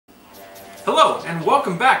Hello and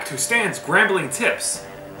welcome back to Stan's Grambling Tips.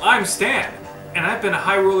 I'm Stan, and I've been a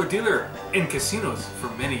high roller dealer in casinos for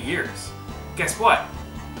many years. Guess what?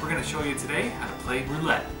 We're going to show you today how to play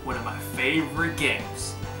roulette, one of my favorite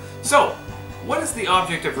games. So, what is the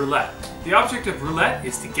object of roulette? The object of roulette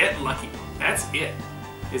is to get lucky. That's it.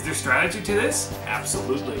 Is there strategy to this?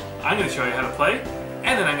 Absolutely. I'm going to show you how to play,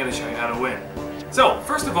 and then I'm going to show you how to win. So,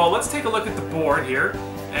 first of all, let's take a look at the board here,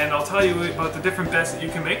 and I'll tell you about the different bets that you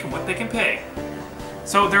can make and what they can pay.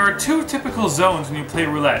 So there are two typical zones when you play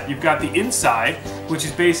roulette. You've got the inside, which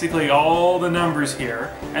is basically all the numbers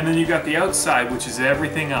here, and then you've got the outside, which is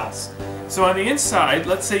everything else. So on the inside,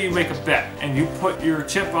 let's say you make a bet and you put your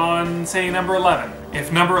chip on, say, number 11.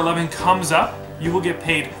 If number 11 comes up, you will get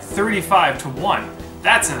paid 35 to 1.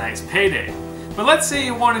 That's a nice payday. But let's say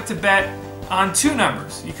you wanted to bet on two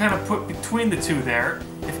numbers. You kind of put between the two there.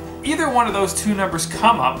 If either one of those two numbers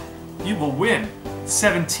come up, you will win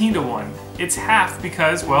 17 to 1. It's half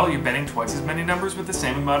because, well, you're betting twice as many numbers with the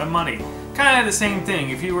same amount of money. Kind of the same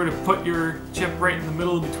thing. If you were to put your chip right in the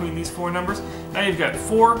middle between these four numbers, now you've got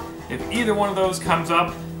 4. If either one of those comes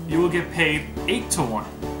up, you will get paid 8 to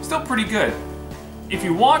 1. Still pretty good. If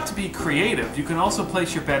you want to be creative, you can also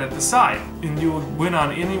place your bet at the side, and you will win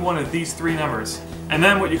on any one of these 3 numbers. And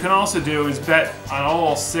then what you can also do is bet on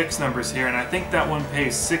all 6 numbers here, and I think that one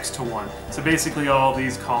pays 6 to 1. So basically all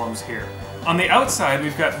these columns here. On the outside,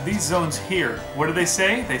 we've got these zones here. What do they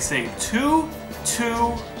say? They say 2, 2,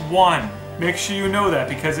 1. Make sure you know that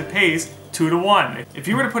because it pays 2 to 1. If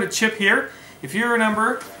you were to put a chip here, if your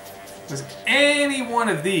number was any one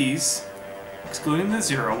of these, excluding the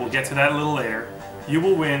 0, we'll get to that a little later, you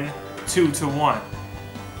will win 2 to 1.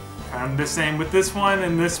 And the same with this one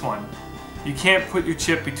and this one. You can't put your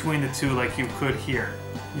chip between the two like you could here.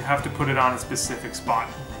 You have to put it on a specific spot.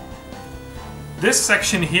 This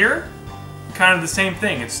section here, kind of the same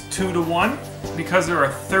thing. It's 2 to 1 because there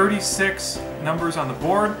are 36 numbers on the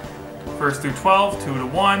board. First through 12, 2 to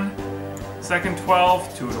 1. Second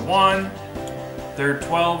 12, 2 to 1. Third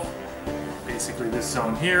 12, basically this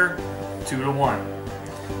zone here, 2 to 1.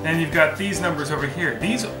 Then you've got these numbers over here.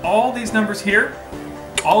 All these numbers here,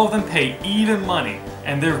 all of them pay even money,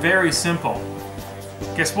 and they're very simple.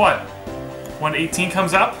 Guess what? When 18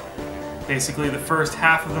 comes up, basically the first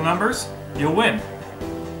half of the numbers, you'll win.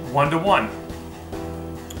 1 to 1.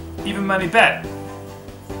 Even money bet.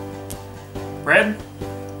 Red,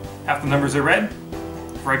 half the numbers are red.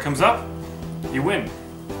 If red comes up, you win.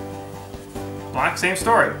 Black, same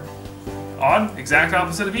story. Odd, exact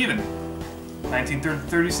opposite of even. 19 to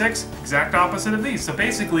 36, exact opposite of these. So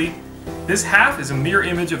basically, this half is a mirror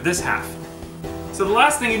image of this half. So the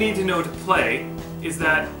last thing you need to know to play is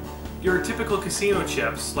that your typical casino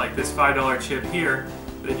chips, like this $5 chip here,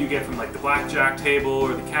 that you get from like the blackjack table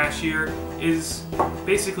or the cashier, is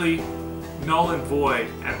basically null and void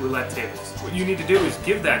at roulette tables. What you need to do is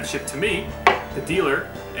give that chip to me, the dealer,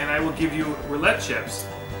 and I will give you roulette chips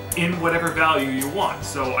in whatever value you want.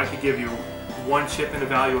 So I could give you 1 chip in a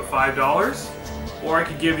value of $5, or I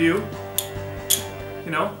could give you,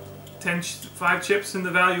 5 chips in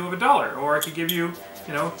the value of $1, or I could give you,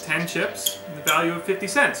 10 chips in the value of 50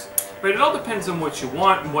 cents. Right? It all depends on what you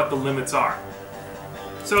want and what the limits are.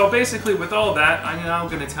 So basically with all that, I'm now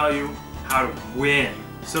going to tell you how to win.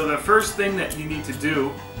 So the first thing that you need to do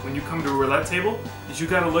when you come to a roulette table is you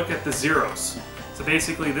got to look at the zeros. So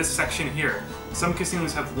basically this section here. Some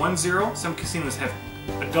casinos have 1 0, some casinos have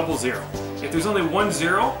a double 0. If there's only 1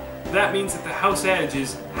 0, that means that the house edge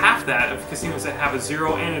is half that of casinos that have a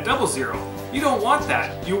 0 and a double 0. You don't want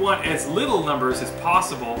that. You want as little numbers as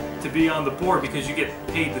possible to be on the board because you get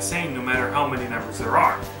paid the same no matter how many numbers there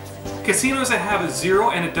are. Casinos that have a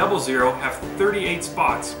 0 and a double 0 have 38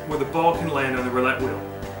 spots where the ball can land on the roulette wheel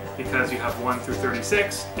because you have 1 through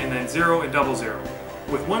 36 and then 0 and double 0.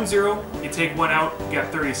 With 1 0, you take 1 out, you get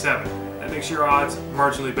 37. That makes your odds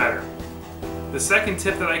marginally better. The second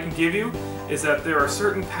tip that I can give you is that there are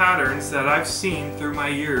certain patterns that I've seen through my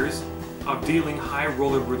years of dealing high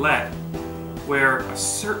roller roulette where a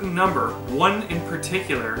certain number, 1 in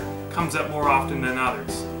particular, comes up more often than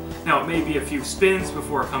others. Now it may be a few spins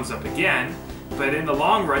before it comes up again, but in the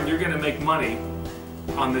long run you're going to make money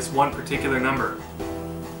on this one particular number.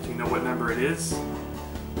 Do you know what number it is?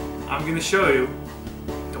 I'm going to show you.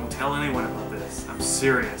 Don't tell anyone about this. I'm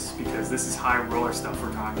serious because this is high roller stuff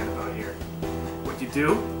we're talking about here. What you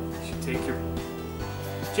do is you take your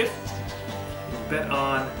chip and you bet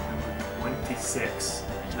on number 26.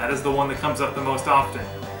 That is the one that comes up the most often.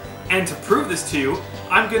 And to prove this to you,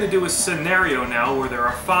 I'm going to do a scenario now where there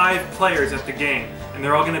are 5 players at the game and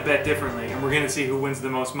they're all going to bet differently and we're going to see who wins the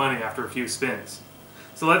most money after a few spins.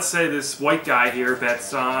 So let's say this white guy here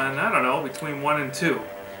bets on, I don't know, between 1 and 2.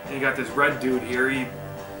 And you got this red dude here, he's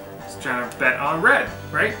trying to bet on red,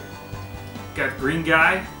 right? Got green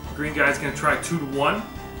guy. Green guy's gonna try 2 to 1.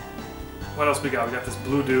 What else we got? We got this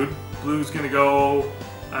blue dude. Blue's gonna go,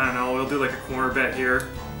 I don't know, we'll do like a corner bet here.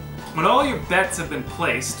 When all your bets have been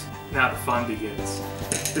placed, now the fun begins.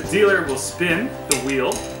 The dealer will spin the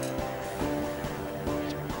wheel,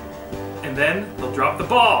 and then he'll drop the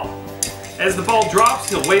ball. As the ball drops,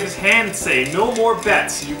 he'll wave his hand and say, "No more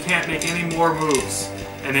bets, you can't make any more moves."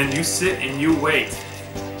 And then you sit and you wait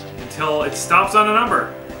until it stops on a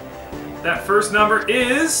number. That first number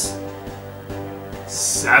is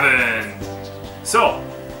 7. So,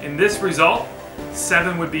 in this result,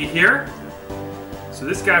 7 would be here. So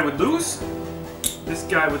this guy would lose. This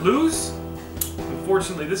guy would lose.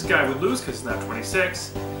 Unfortunately, this guy would lose because it's not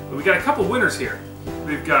 26. But we got a couple winners here.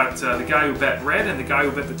 We've got the guy who bet red and the guy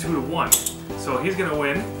who bet the 2 to 1. So he's going to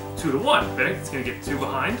win 2 to 1. Okay? He's going to get 2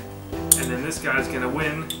 behind. And then this guy's going to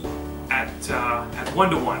win at 1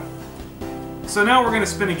 to 1. So now we're going to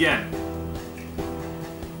spin again.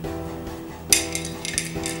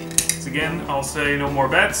 So again, I'll say no more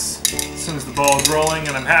bets as soon as the ball is rolling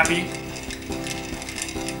and I'm happy.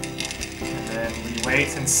 And then we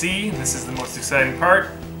wait and see. And this is the most exciting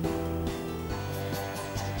part.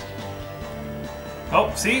 Oh,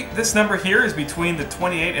 see, this number here is between the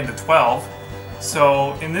 28 and the 12.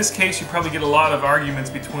 So in this case, you probably get a lot of arguments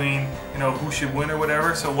between, you know, who should win or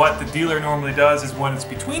whatever. So what the dealer normally does is when it's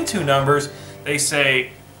between two numbers, they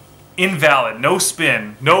say invalid, no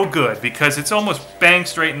spin, no good, because it's almost bang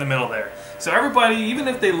straight in the middle there. So everybody, even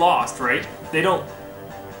if they lost, right, they don't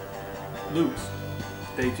lose.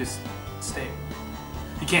 They just stay.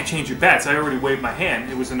 You can't change your bets. I already waved my hand.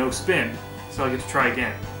 It was a no spin, so I get to try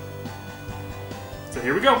again. So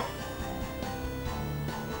here we go.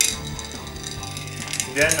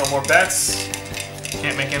 Again, no more bets.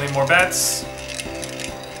 Can't make any more bets.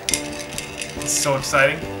 It's so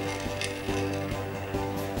exciting.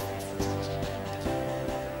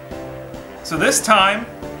 So this time,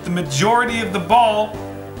 the majority of the ball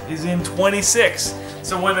is in 26.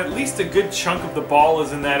 So when at least a good chunk of the ball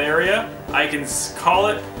is in that area, I can call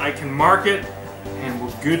it, I can mark it, and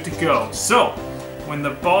we're good to go. So, when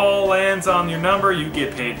the ball lands on your number, you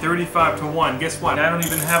get paid 35 to 1. Guess what? I don't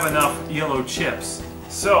even have enough yellow chips.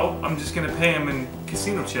 So, I'm just going to pay them in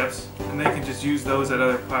casino chips, and they can just use those at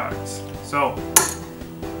other parts. So,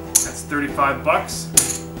 that's 35 bucks,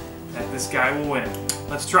 and this guy will win.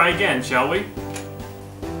 Let's try again, shall we?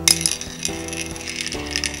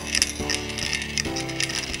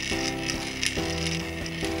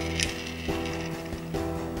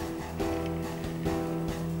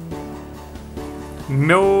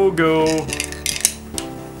 No go.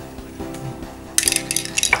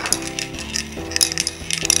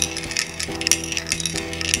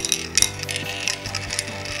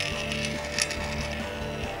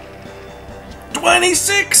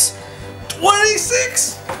 $26!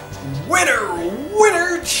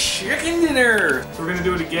 Winner, chicken dinner! So we're gonna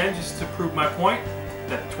do it again just to prove my point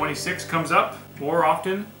that 26 comes up more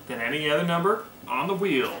often than any other number on the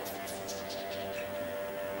wheel.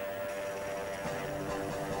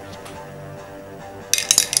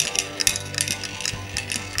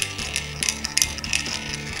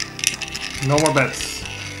 No more bets.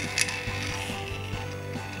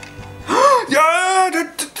 Yeah!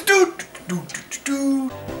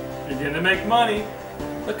 You're gonna make money.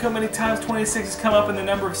 Look how many times 26 has come up in the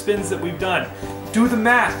number of spins that we've done. Do the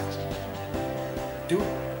math. Do it.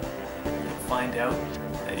 You'll find out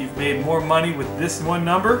that you've made more money with this one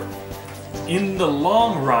number in the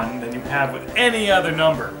long run than you have with any other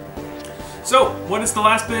number. So, what is the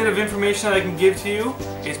last bit of information that I can give to you?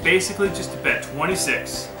 It's basically just to bet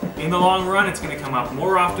 26. In the long run, it's going to come up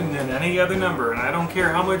more often than any other number, and I don't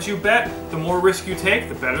care how much you bet, the more risk you take,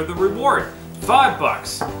 the better the reward. 5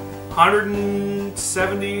 bucks,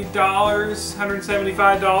 $170,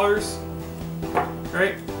 $175,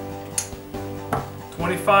 right?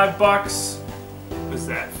 25 bucks, what's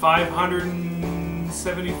that,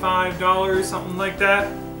 $575, something like that?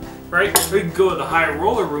 Right? We can go to the high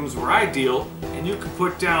roller rooms where I deal, and you can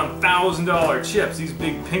put down $1,000 chips, these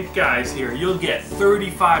big pink guys here. You'll get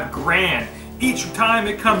 35 grand. Each time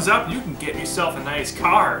it comes up, you can get yourself a nice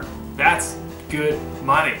car. That's good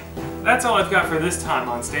money. That's all I've got for this time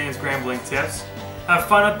on Stan's Gambling Tips. Have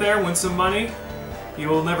fun up there, win some money. You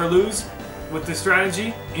will never lose with this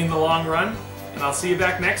strategy in the long run. And I'll see you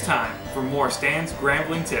back next time for more Stan's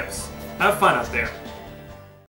Gambling Tips. Have fun up there.